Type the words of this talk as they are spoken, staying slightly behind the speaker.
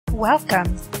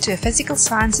Welcome to a Physical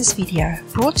Sciences video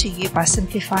brought to you by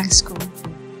Simplifying School.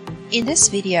 In this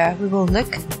video, we will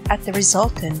look at the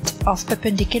resultant of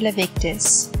perpendicular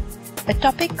vectors, a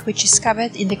topic which is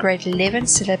covered in the grade 11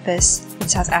 syllabus in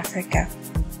South Africa.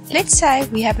 Let's say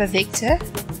we have a vector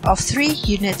of 3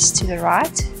 units to the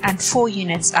right and 4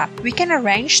 units up. We can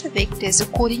arrange the vectors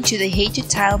according to the head to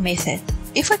tail method.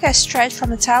 If we go straight from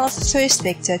the tail of the first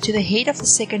vector to the head of the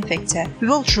second vector, we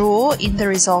will draw in the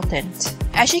resultant.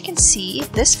 As you can see,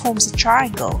 this forms a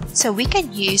triangle, so we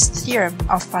can use the Theorem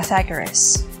of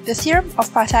Pythagoras. The Theorem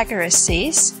of Pythagoras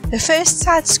says the first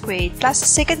side squared plus the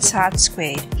second side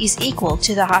squared is equal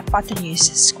to the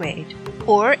hypotenuse squared.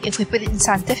 Or, if we put it in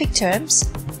scientific terms,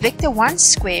 vector 1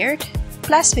 squared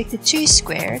plus vector 2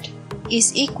 squared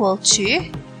is equal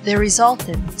to the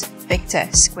resultant vector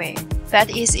squared. That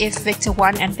is if vector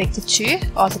 1 and vector 2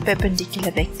 are the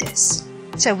perpendicular vectors.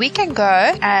 So we can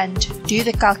go and do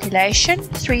the calculation.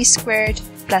 3 squared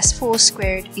plus 4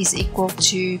 squared is equal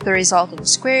to the resultant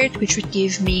squared, which would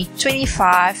give me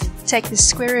 25. Take the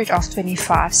square root of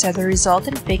 25, so the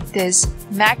resultant vector's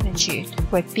magnitude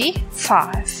would be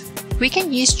 5. We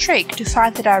can use trig to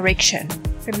find the direction.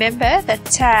 Remember that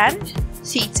tan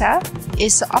theta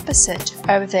is the opposite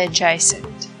over the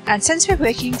adjacent. And since we're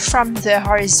working from the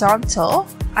horizontal,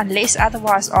 unless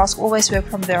otherwise asked, always work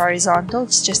from the horizontal.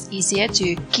 It's just easier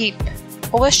to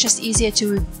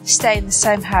stay in the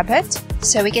same habit.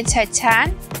 So we can say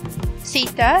tan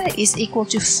theta is equal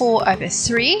to 4 over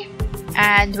 3.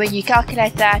 And when you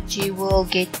calculate that, you will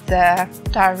get the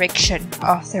direction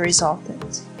of the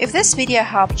resultant. If this video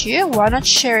helped you, why not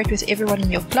share it with everyone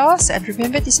in your class, and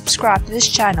remember to subscribe to this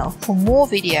channel for more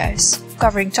videos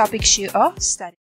covering topics you are studying.